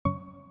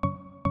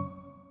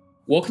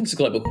Welcome to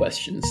Global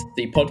Questions,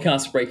 the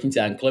podcast breaking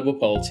down global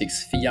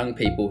politics for young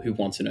people who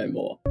want to know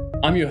more.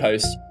 I'm your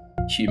host,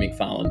 Hugh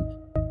McFarlane.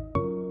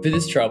 For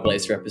this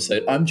Trailblazer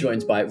episode, I'm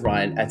joined by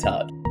Ryan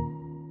Attard.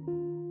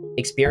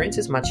 Experience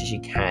as much as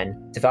you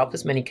can, develop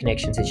as many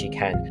connections as you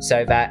can,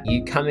 so that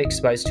you come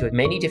exposed to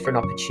many different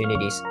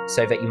opportunities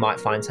so that you might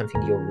find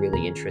something you're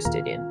really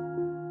interested in.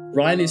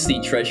 Ryan is the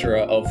treasurer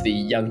of the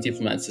Young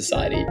Diplomat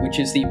Society, which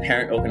is the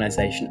parent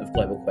organisation of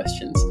Global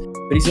Questions.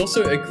 But he's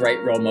also a great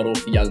role model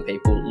for young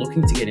people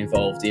looking to get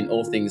involved in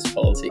all things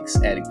politics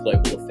and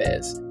global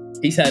affairs.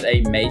 He's had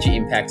a major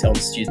impact on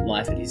student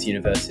life at his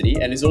university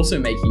and is also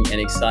making an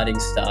exciting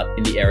start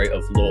in the area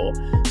of law.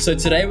 So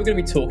today we're going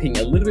to be talking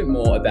a little bit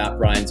more about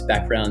Ryan's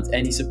background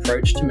and his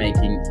approach to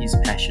making his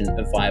passion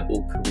a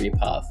viable career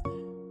path.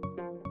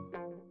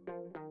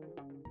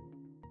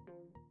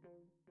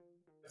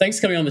 Thanks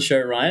for coming on the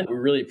show, Ryan. We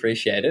really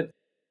appreciate it.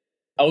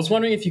 I was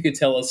wondering if you could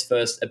tell us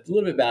first a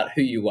little bit about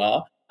who you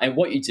are and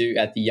what you do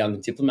at the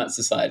Young Diplomat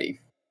Society.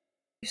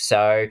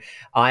 So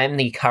I am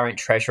the current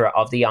treasurer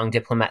of the Young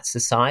Diplomat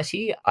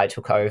Society. I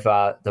took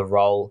over the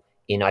role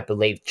in, I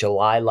believe,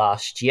 July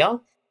last year.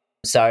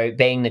 So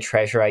being the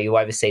treasurer, you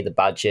oversee the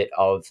budget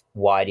of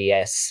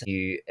YDS,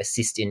 you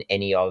assist in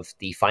any of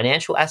the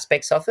financial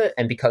aspects of it.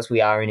 And because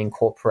we are an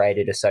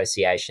incorporated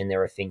association,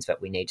 there are things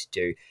that we need to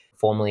do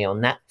formally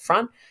on that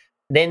front.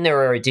 Then there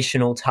are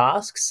additional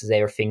tasks.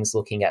 There are things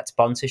looking at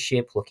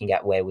sponsorship, looking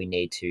at where we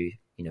need to,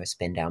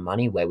 spend our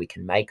money, where we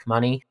can make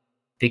money.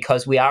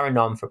 Because we are a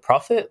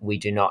non-for-profit, we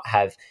do not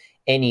have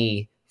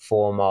any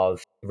form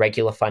of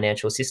regular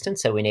financial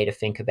assistance. So we need to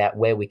think about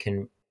where we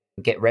can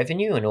get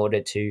revenue in order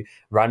to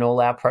run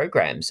all our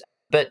programs.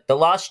 But the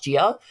last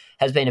year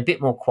has been a bit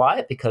more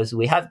quiet because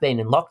we have been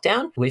in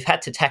lockdown. We've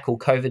had to tackle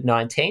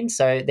COVID-19,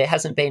 so there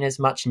hasn't been as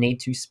much need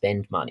to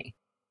spend money.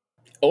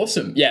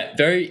 Awesome. Yeah,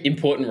 very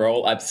important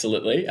role,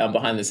 absolutely,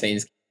 behind the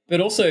scenes. But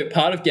also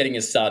part of getting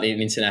a start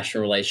in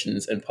international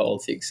relations and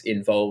politics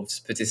involves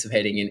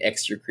participating in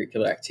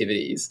extracurricular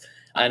activities.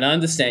 And I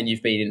understand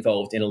you've been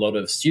involved in a lot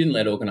of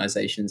student-led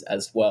organisations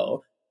as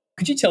well.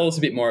 Could you tell us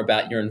a bit more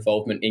about your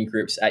involvement in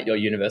groups at your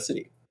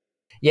university?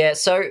 Yeah,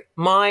 so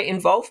my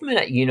involvement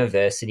at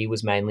university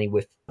was mainly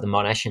with the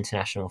Monash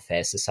International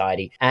Affairs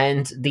Society.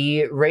 And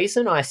the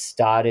reason I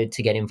started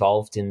to get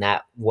involved in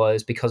that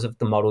was because of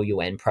the Model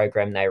UN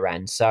program they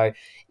ran. So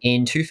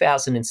in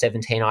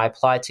 2017, I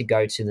applied to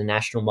go to the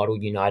National Model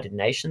United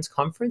Nations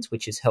Conference,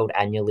 which is held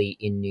annually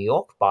in New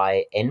York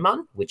by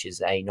NMUN, which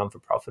is a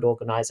non-for-profit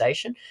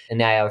organisation, and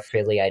they are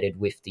affiliated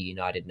with the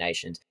United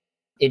Nations.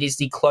 It is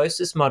the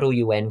closest Model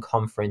UN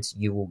conference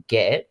you will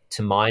get,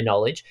 to my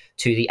knowledge,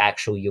 to the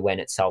actual UN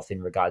itself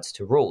in regards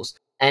to rules.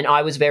 And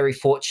I was very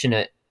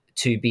fortunate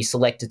to be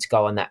selected to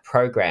go on that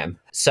program.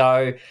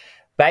 So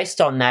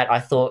based on that, I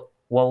thought,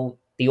 well,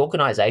 the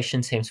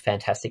organisation seems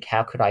fantastic.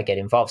 How could I get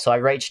involved? So I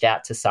reached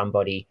out to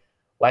somebody.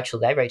 Well,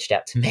 actually, they reached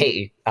out to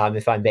me,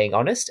 if I'm being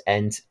honest,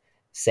 and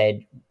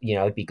said,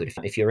 it'd be good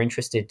if you're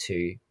interested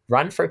to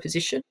run for a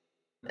position.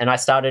 And I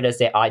started as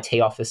their IT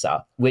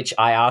officer, which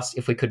I asked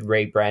if we could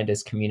rebrand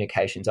as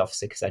communications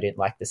officer because I didn't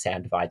like the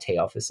sound of IT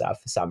officer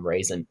for some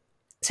reason.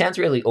 It sounds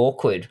really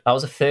awkward. I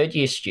was a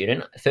third-year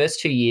student. First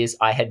 2 years,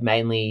 I had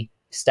mainly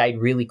stayed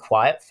really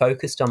quiet,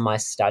 focused on my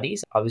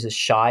studies. I was a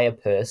shyer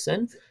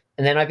person.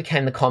 And then I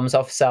became the comms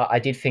officer. I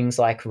did things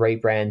like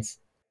rebrand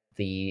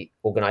the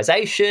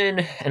organisation,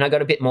 and I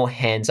got a bit more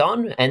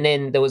hands-on. And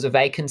then there was a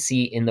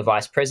vacancy in the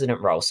vice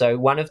president role. So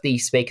one of the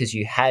speakers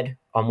you had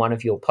on one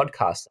of your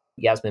podcasts,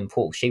 Yasmin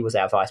Poole, she was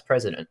our vice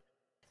president.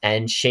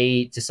 And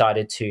she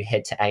decided to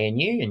head to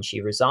ANU and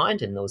she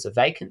resigned, and there was a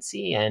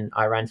vacancy, and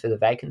I ran for the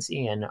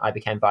vacancy and I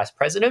became vice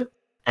president.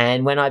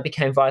 And when I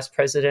became vice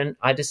president,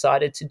 I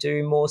decided to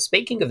do more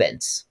speaking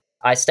events.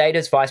 I stayed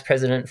as vice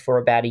president for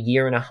about a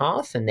year and a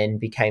half and then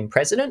became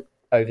president,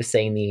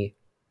 overseeing the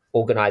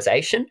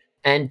organisation.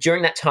 And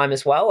during that time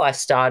as well, I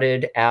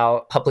started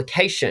our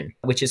publication,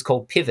 which is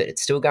called Pivot.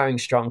 It's still going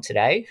strong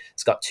today.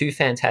 It's got two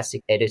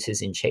fantastic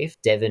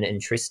editors-in-chief, Devon and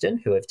Tristan,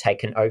 who have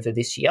taken over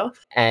this year.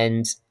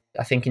 And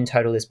I think in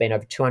total there's been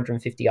over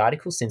 250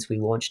 articles since we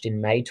launched in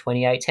May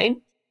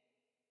 2018.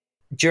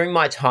 During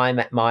my time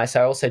at MICE,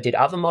 I also did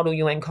other Model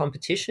UN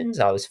competitions.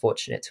 I was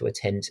fortunate to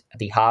attend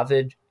the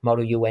Harvard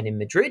Model UN in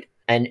Madrid,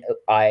 and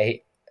I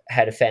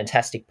had a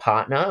fantastic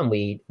partner, and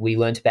we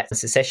learned about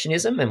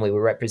secessionism, and we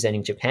were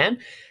representing Japan.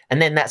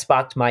 And then that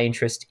sparked my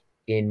interest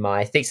in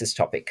my thesis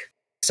topic.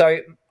 So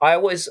I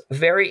was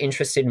very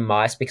interested in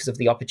MICE because of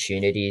the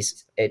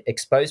opportunities it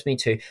exposed me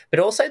to, but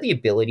also the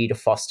ability to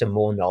foster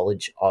more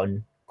knowledge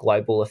on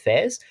global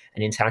affairs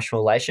and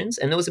international relations.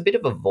 And there was a bit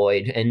of a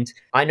void. And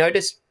I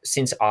noticed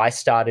since I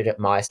started at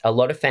MICE, a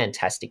lot of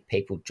fantastic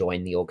people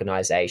joined the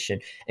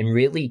organisation and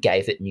really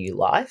gave it new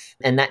life.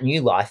 And that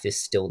new life is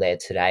still there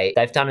today.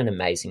 They've done an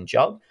amazing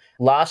job.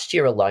 Last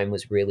year alone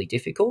was really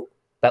difficult,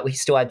 but we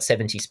still had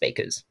 70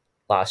 speakers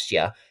last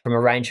year from a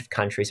range of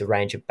countries, a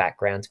range of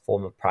backgrounds,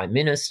 former prime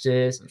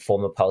ministers,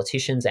 former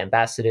politicians,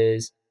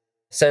 ambassadors.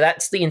 So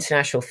that's the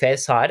international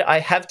affairs side. I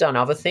have done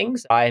other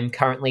things. I'm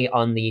currently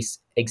on the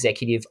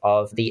executive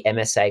of the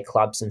MSA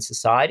clubs and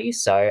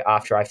societies. So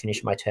after I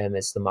finished my term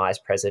as the Myers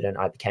president,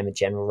 I became a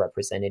general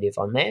representative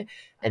on there.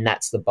 And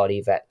that's the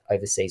body that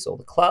oversees all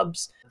the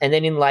clubs. And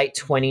then in late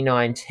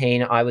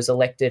 2019, I was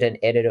elected an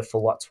editor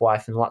for Lot's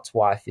Wife. And Lot's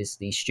Wife is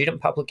the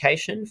student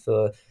publication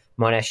for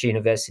Monash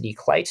University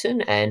Clayton.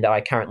 And I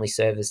currently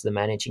serve as the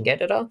managing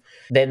editor.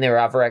 Then there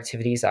are other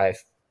activities.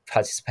 I've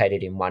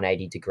participated in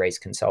 180 Degrees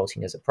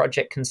Consulting as a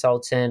project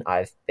consultant.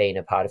 I've been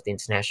a part of the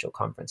International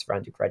Conference for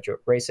Undergraduate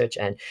Research,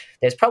 and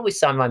there's probably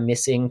some I'm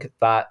missing,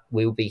 but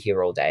we'll be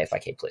here all day if I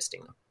keep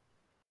listing them.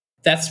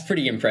 That's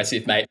pretty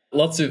impressive, mate.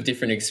 Lots of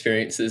different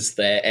experiences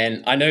there.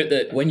 And I know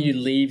that when you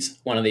leave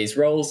one of these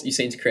roles, you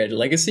seem to create a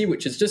legacy,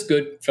 which is just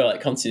good for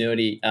like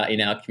continuity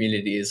in our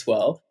community as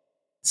well.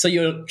 So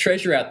you're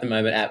treasurer at the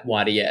moment at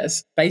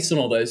YDS. Based on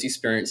all those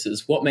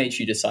experiences, what made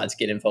you decide to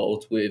get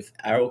involved with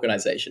our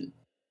organisation?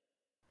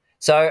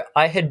 So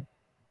I had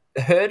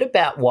heard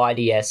about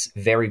YDS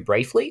very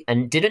briefly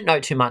and didn't know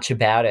too much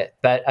about it.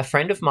 But a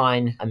friend of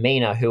mine,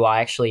 Amina, who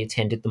I actually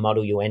attended the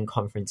Model UN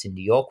conference in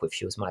New York with,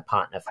 she was my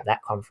partner for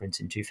that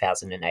conference in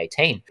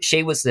 2018.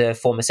 She was the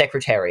former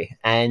secretary,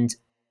 and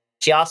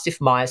she asked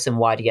if Myers and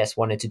YDS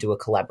wanted to do a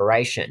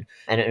collaboration.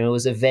 And it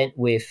was an event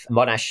with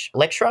Monash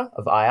lecturer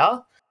of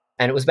IR,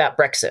 and it was about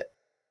Brexit.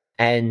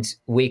 And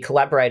we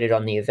collaborated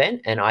on the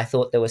event, and I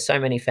thought there were so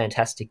many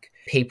fantastic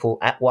people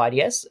at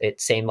YDS.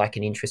 It seemed like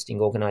an interesting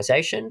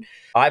organisation.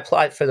 I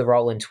applied for the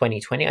role in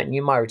 2020. I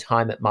knew my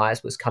time at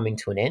Myers was coming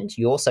to an end.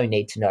 You also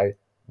need to know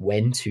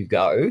when to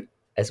go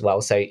as well.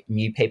 So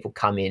new people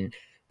come in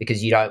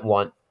because you don't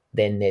want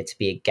then there to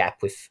be a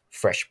gap with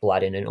fresh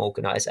blood in an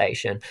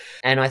organisation.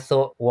 And I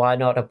thought, why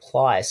not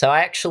apply? So I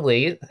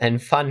actually, and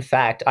fun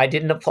fact, I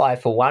didn't apply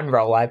for one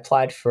role. I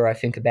applied for, I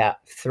think, about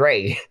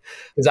 3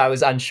 because I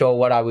was unsure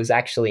what I was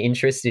actually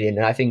interested in.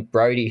 And I think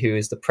Brody, who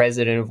is the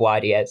president of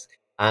YDS,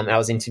 I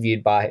was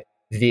interviewed by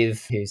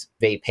Viv, who's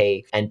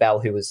VP, and Belle,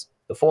 who was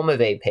the former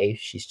VP.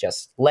 She's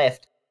just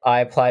left.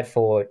 I applied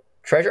for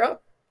treasurer,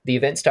 the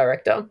events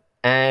director,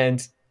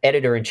 and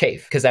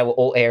editor-in-chief, because they were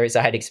all areas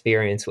I had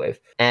experience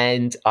with.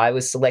 And I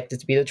was selected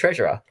to be the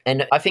treasurer.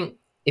 And I think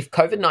if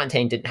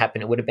COVID-19 didn't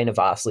happen, it would have been a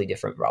vastly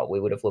different role.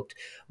 We would have looked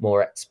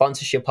more at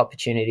sponsorship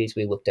opportunities.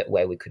 We looked at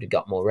where we could have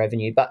got more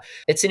revenue. But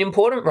it's an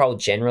important role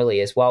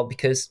generally as well,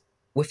 because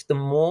with the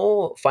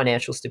more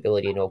financial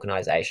stability an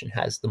organisation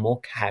has, the more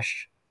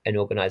cash an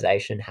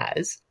organisation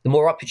has, the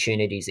more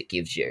opportunities it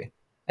gives you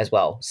as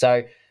well.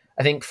 So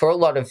I think for a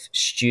lot of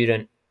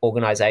student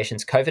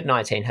organisations,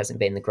 COVID-19 hasn't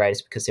been the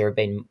greatest because there have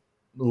been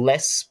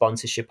less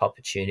sponsorship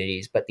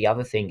opportunities. But the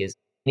other thing is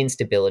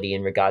instability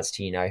in regards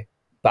to,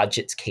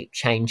 budgets keep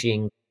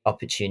changing,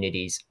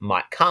 opportunities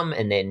might come,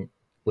 and then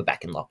we're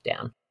back in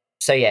lockdown.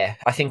 So yeah,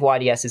 I think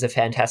YDS is a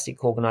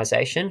fantastic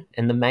organisation.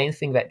 And the main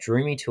thing that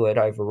drew me to it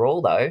overall,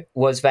 though,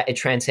 was that it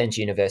transcends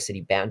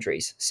university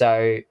boundaries.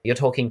 So you're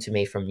talking to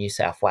me from New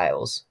South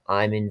Wales.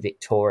 I'm in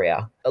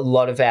Victoria. A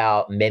lot of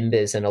our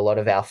members and a lot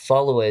of our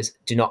followers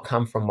do not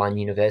come from one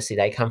university.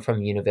 They come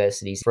from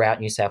universities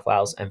throughout New South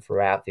Wales and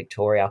throughout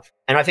Victoria.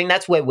 And I think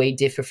that's where we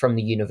differ from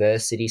the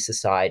university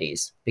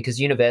societies, because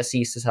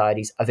university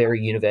societies are very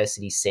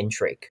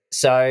university-centric.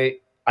 So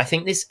I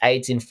think this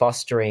aids in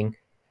fostering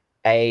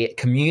a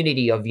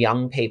community of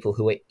young people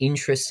who are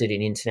interested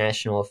in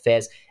international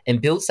affairs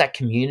and builds that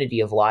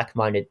community of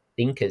like-minded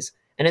thinkers.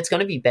 And it's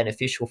going to be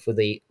beneficial for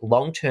the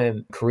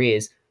long-term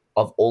careers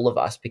of all of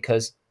us,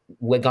 because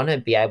we're going to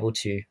be able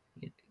to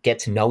get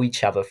to know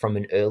each other from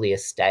an earlier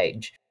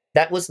stage.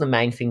 That was the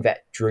main thing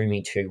that drew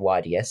me to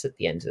YDS at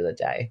the end of the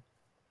day.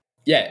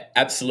 Yeah,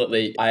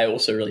 absolutely. I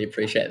also really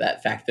appreciate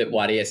that fact that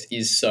YDS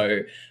is so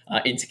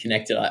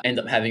interconnected. I end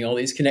up having all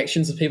these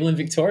connections with people in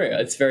Victoria.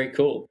 It's very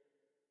cool.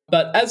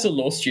 But as a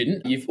law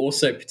student, you've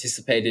also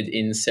participated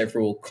in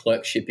several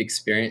clerkship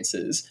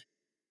experiences.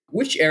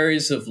 Which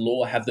areas of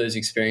law have those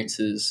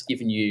experiences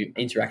given you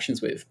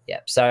interactions with? Yeah,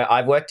 so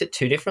I've worked at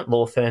 2 different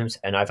law firms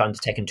and I've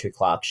undertaken 2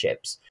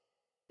 clerkships.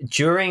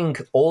 During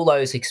all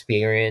those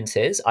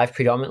experiences, I've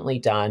predominantly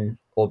done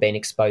or been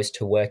exposed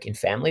to work in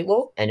family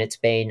law, and it's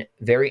been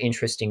very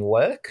interesting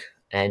work,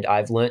 and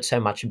I've learned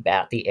so much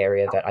about the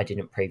area that I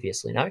didn't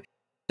previously know.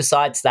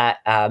 Besides that,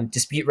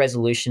 dispute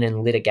resolution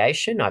and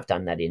litigation, I've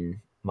done that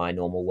in my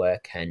normal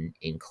work and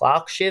in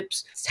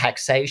clerkships,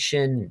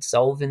 taxation,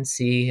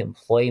 insolvency,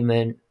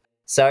 employment.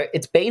 So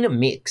it's been a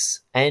mix.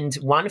 And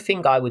one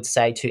thing I would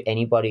say to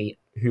anybody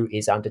who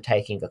is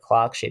undertaking a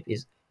clerkship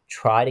is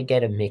try to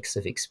get a mix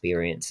of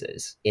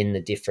experiences in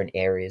the different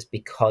areas,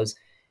 because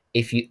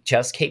if you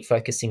just keep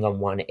focusing on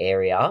one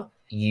area,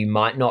 you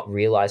might not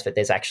realize that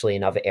there's actually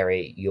another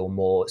area you're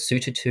more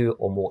suited to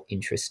or more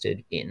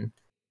interested in.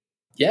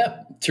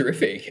 Yeah,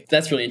 terrific.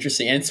 That's really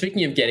interesting. And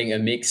speaking of getting a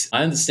mix,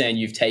 I understand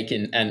you've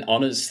taken an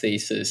honours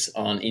thesis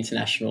on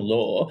international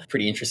law.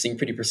 Pretty interesting,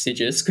 pretty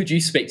prestigious. Could you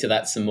speak to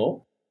that some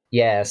more?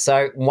 Yeah,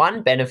 so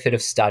one benefit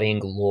of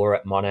studying law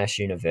at Monash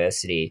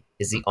University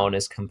is the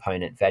honours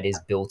component that is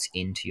built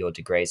into your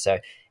degree. So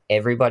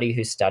everybody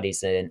who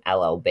studies an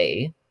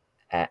LLB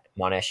at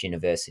Monash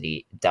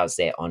University does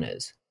their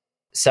honours.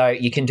 So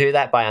you can do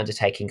that by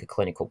undertaking a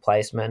clinical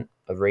placement,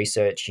 a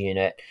research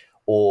unit,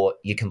 or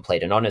you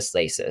complete an honours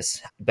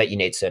thesis, but you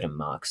need certain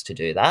marks to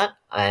do that.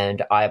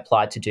 And I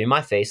applied to do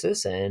my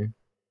thesis and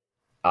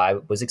I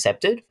was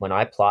accepted when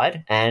I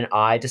applied, and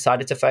I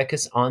decided to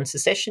focus on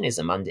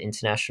secessionism under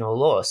international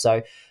law.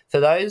 So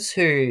for those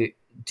who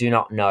do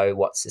not know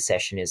what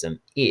secessionism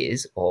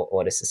is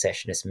or the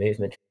secessionist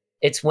movement,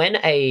 it's when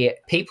a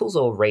peoples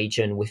or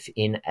region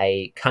within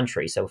a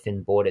country, so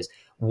within borders,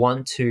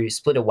 want to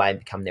split away and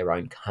become their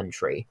own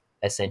country,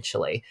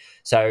 essentially.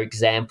 So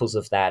examples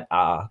of that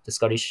are the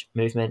Scottish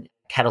movement.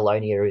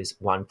 Catalonia is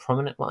one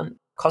prominent one.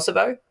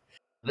 Kosovo.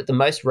 But the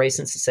most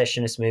recent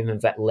secessionist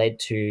movement that led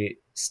to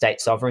state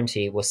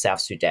sovereignty was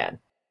South Sudan.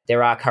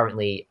 There are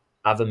currently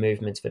other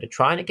movements that are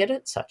trying to get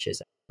it, such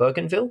as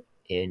Bougainville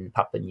in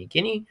Papua New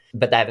Guinea,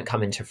 but they haven't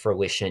come into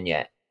fruition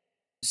yet.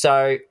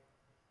 So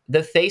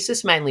the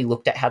thesis mainly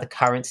looked at how the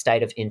current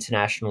state of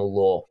international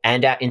law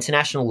and our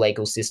international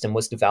legal system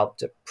was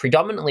developed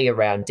predominantly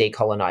around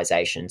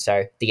decolonization.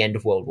 So the end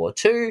of World War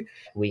II,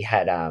 we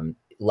had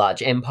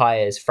large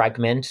empires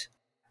fragment,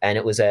 and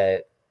it was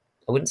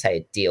I wouldn't say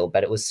a deal,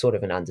 but it was sort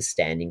of an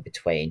understanding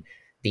between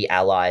the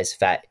allies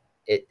that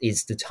it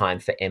is the time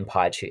for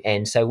empire to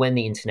end. So when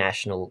the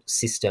international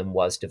system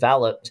was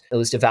developed, it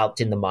was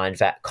developed in the mind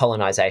that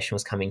colonization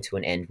was coming to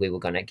an end. We were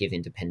going to give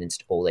independence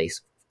to all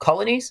these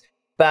colonies,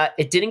 but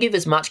it didn't give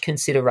as much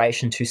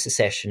consideration to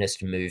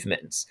secessionist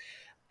movements.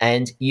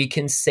 And you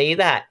can see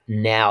that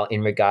now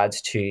in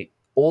regards to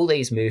all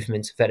these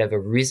movements that have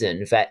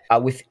arisen that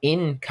are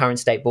within current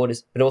state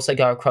borders, but also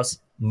go across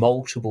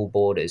multiple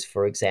borders.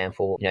 For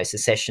example,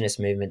 secessionist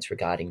movements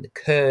regarding the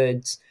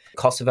Kurds.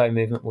 Kosovo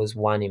movement was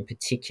one in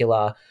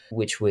particular,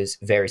 which was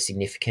very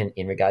significant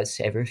in regards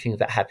to everything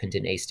that happened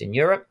in Eastern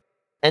Europe.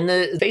 And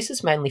the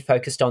thesis mainly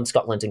focused on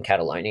Scotland and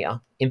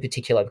Catalonia in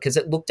particular because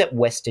it looked at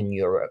Western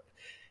Europe.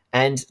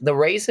 And the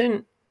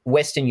reason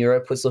Western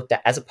Europe was looked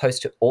at as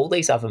opposed to all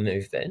these other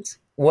movements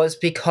was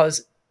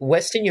because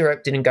Western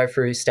Europe didn't go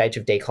through a stage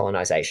of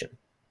decolonization.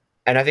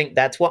 And I think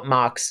that's what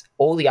marks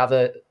all the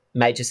other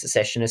major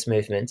secessionist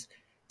movements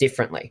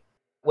differently.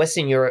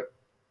 Western Europe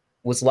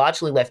was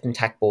largely left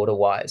intact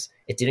border-wise.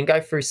 It didn't go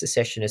through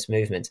secessionist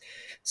movements.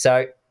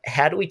 So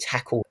how do we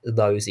tackle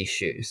those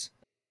issues?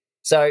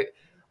 So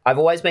I've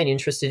always been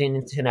interested in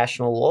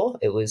international law.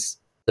 It was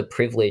the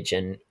privilege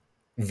and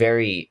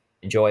very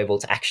enjoyable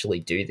to actually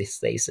do this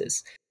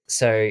thesis.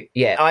 So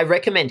yeah, I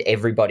recommend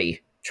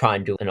everybody try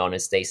and do an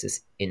honours thesis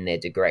in their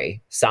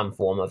degree, some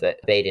form of it,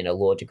 be it in a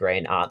law degree,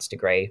 an arts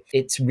degree.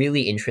 It's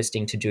really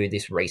interesting to do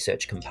this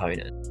research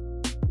component.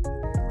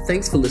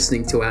 Thanks for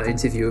listening to our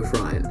interview with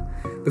Ryan.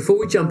 Before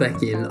we jump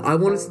back in, I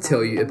wanted to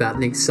tell you about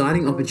an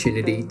exciting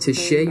opportunity to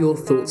share your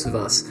thoughts with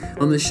us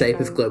on the shape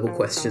of global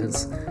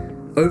questions.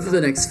 Over the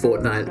next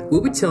fortnight,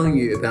 we'll be telling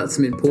you about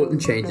some important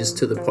changes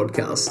to the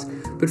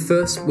podcast. But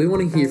first, we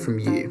want to hear from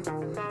you.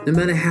 No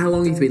matter how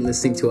long you've been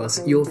listening to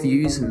us, your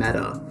views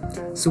matter.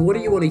 So what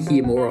do you want to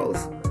hear more of?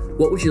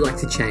 What would you like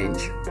to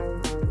change?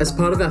 As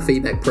part of our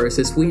feedback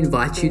process, we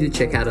invite you to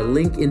check out a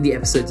link in the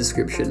episode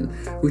description,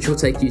 which will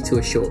take you to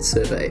a short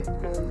survey.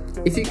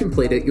 If you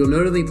complete it, you'll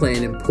not only play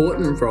an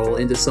important role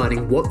in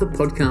deciding what the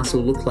podcast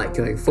will look like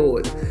going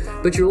forward,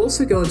 but you'll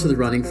also go into the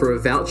running for a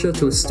voucher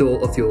to a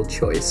store of your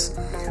choice.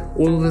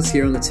 All of us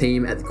here on the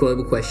team at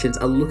Global Questions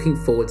are looking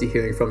forward to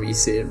hearing from you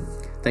soon.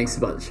 Thanks a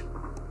bunch.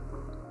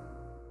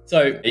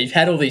 So you've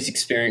had all these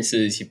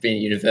experiences, you've been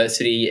at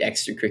university,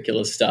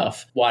 extracurricular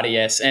stuff,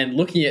 YDS, and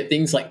looking at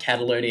things like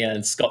Catalonia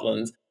and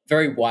Scotland,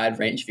 very wide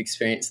range of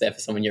experience there for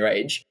someone your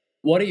age.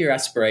 What are your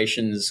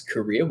aspirations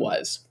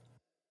career-wise?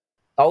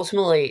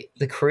 Ultimately,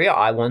 the career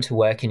I want to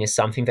work in is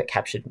something that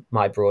captured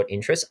my broad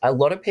interest. A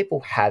lot of people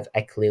have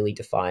a clearly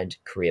defined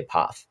career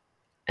path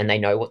and they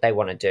know what they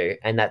want to do,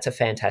 and that's a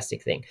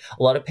fantastic thing.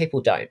 A lot of people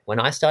don't. When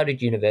I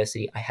started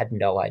university, I had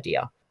no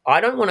idea.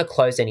 I don't want to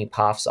close any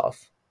paths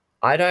off.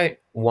 I don't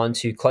want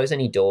to close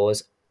any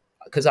doors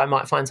because I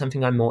might find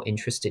something I'm more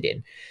interested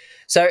in.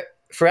 So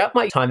throughout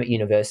my time at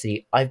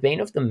university, I've been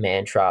of the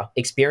mantra,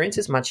 experience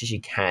as much as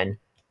you can,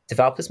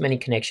 develop as many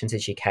connections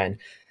as you can,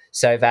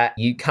 so that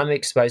you come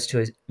exposed to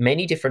as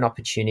many different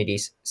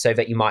opportunities so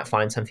that you might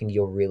find something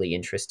you're really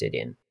interested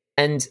in.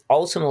 And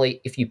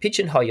ultimately, if you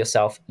pigeonhole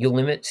yourself, you're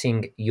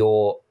limiting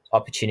your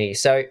opportunities.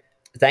 So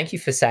thank you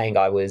for saying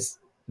I was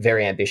a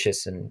very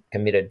ambitious and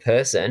committed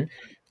person.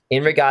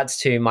 In regards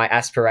to my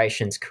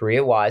aspirations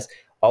career-wise,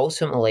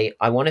 ultimately,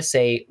 I want to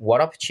see what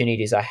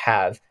opportunities I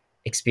have,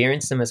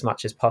 experience them as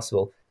much as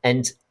possible,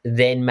 and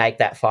then make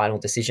that final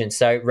decision.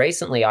 So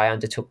recently, I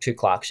undertook 2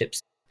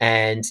 clerkships,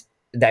 and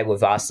they were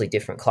vastly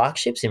different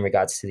clerkships in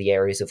regards to the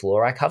areas of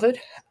law I covered.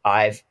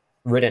 I've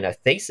written a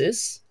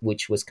thesis,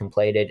 which was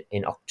completed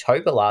in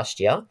October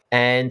last year,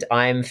 and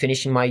I'm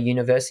finishing my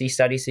university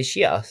studies this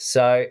year.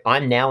 So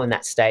I'm now in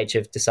that stage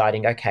of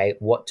deciding, okay,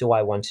 what do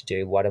I want to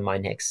do? What are my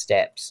next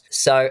steps?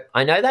 So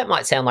I know that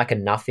might sound like a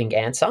nothing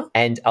answer,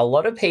 and a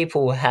lot of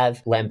people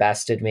have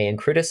lambasted me and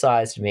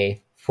criticized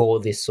me for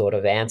this sort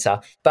of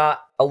answer. But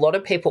A lot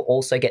of people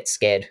also get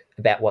scared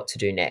about what to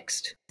do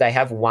next. They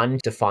have one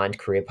defined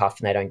career path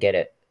and they don't get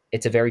it.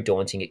 It's a very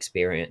daunting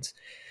experience.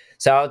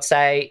 So I would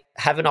say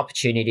have an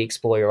opportunity to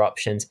explore your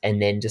options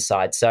and then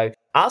decide. So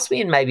ask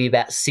me in maybe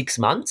about 6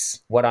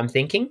 months what I'm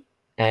thinking,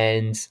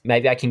 and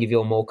maybe I can give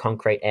you a more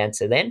concrete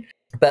answer then.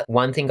 But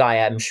one thing I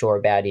am sure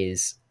about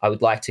is I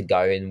would like to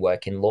go and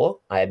work in law.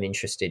 I am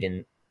interested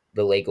in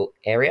the legal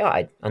area.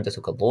 I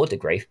undertook a law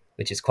degree,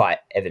 which is quite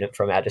evident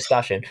from our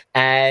discussion.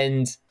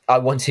 And I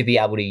want to be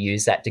able to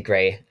use that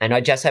degree. And I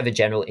just have a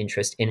general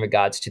interest in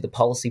regards to the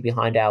policy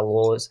behind our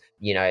laws,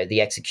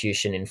 the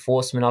execution,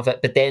 enforcement of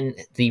it, but then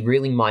the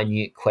really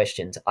minute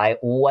questions. I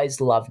always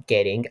love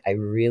getting a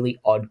really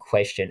odd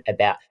question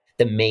about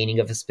the meaning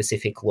of a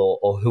specific law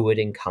or who it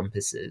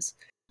encompasses.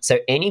 So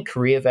any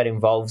career that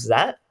involves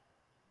that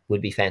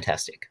would be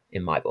fantastic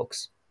in my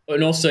books.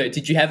 And also,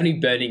 did you have any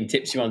burning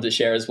tips you wanted to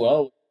share as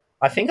well?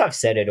 I think I've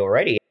said it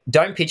already.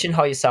 Don't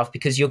pigeonhole yourself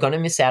because you're going to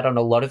miss out on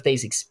a lot of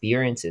these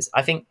experiences.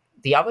 I think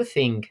the other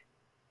thing,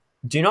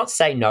 do not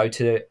say no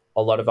to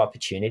a lot of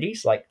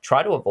opportunities. Like,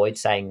 try to avoid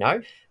saying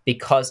no,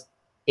 because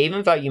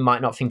even though you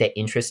might not think they're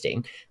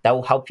interesting, they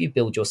will help you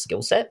build your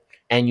skill set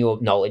and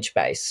your knowledge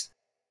base.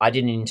 I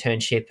did an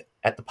internship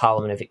at the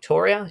Parliament of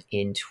Victoria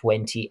in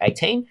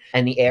 2018,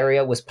 and the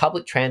area was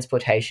public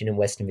transportation in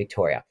Western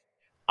Victoria.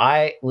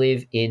 I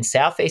live in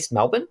southeast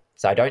Melbourne,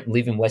 so I don't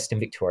live in Western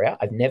Victoria.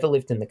 I've never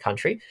lived in the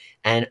country,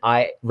 and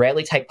I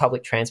rarely take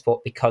public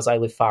transport because I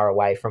live far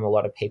away from a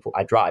lot of people.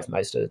 I drive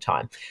most of the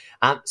time.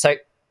 So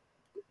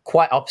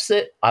quite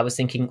opposite. I was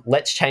thinking,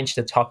 let's change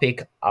the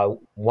topic. I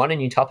want a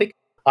new topic.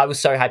 I was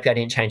so happy I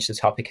didn't change the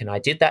topic, and I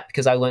did that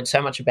because I learned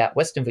so much about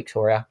Western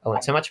Victoria. I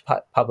learned so much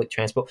public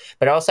transport,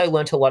 but I also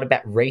learned a lot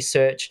about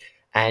research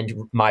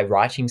and my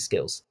writing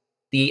skills.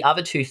 The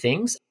other two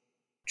things,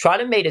 try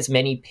to meet as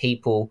many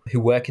people who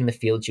work in the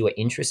fields you are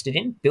interested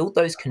in, build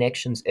those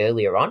connections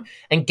earlier on,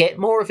 and get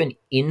more of an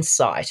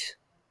insight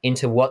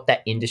into what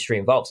that industry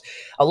involves.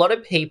 A lot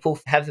of people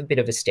have a bit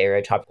of a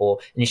stereotype or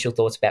initial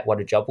thoughts about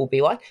what a job will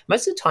be like.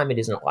 Most of the time, it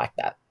isn't like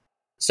that.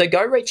 So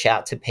go reach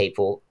out to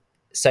people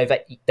so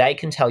that they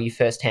can tell you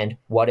firsthand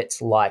what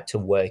it's like to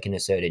work in a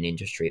certain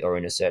industry or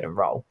in a certain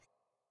role.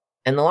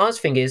 And the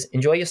last thing is,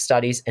 enjoy your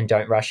studies and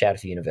don't rush out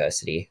of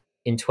university.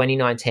 In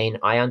 2019,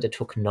 I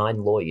undertook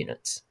 9 law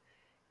units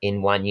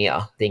in 1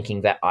 year,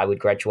 thinking that I would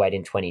graduate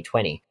in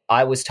 2020.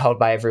 I was told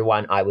by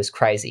everyone I was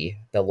crazy.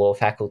 The law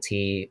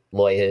faculty,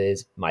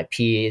 lawyers, my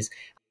peers,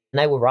 and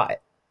they were right.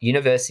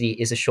 University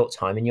is a short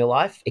time in your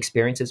life.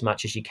 Experience as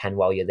much as you can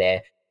while you're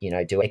there.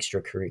 Do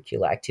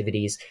extracurricular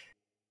activities,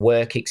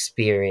 work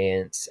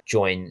experience,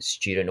 join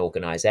student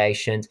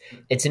organizations.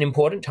 It's an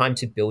important time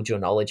to build your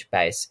knowledge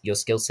base, your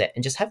skill set,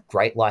 and just have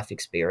great life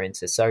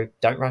experiences. So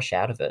don't rush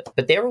out of it.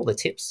 But they're all the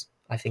tips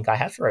I think I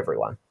have for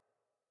everyone.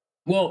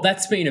 Well,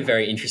 that's been a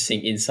very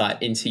interesting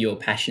insight into your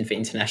passion for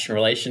international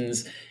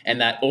relations and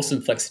that awesome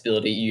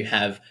flexibility you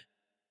have.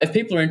 If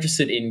people are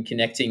interested in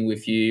connecting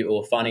with you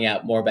or finding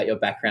out more about your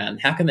background,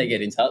 how can they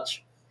get in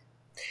touch?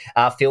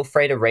 Feel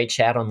free to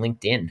reach out on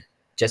LinkedIn.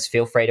 Just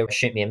feel free to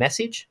shoot me a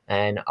message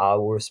and I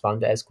will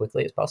respond as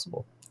quickly as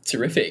possible.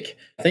 Terrific.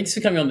 Thanks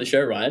for coming on the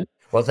show, Ryan.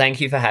 Well,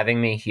 thank you for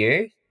having me,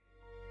 Hugh.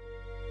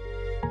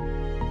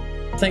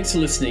 Thanks for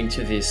listening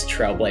to this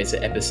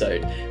Trailblazer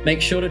episode.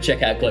 Make sure to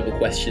check out Global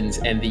Questions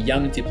and the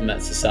Young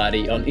Diplomat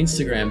Society on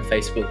Instagram,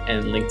 Facebook,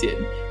 and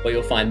LinkedIn, where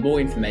you'll find more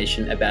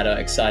information about our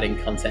exciting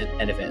content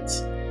and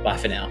events. Bye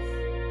for now.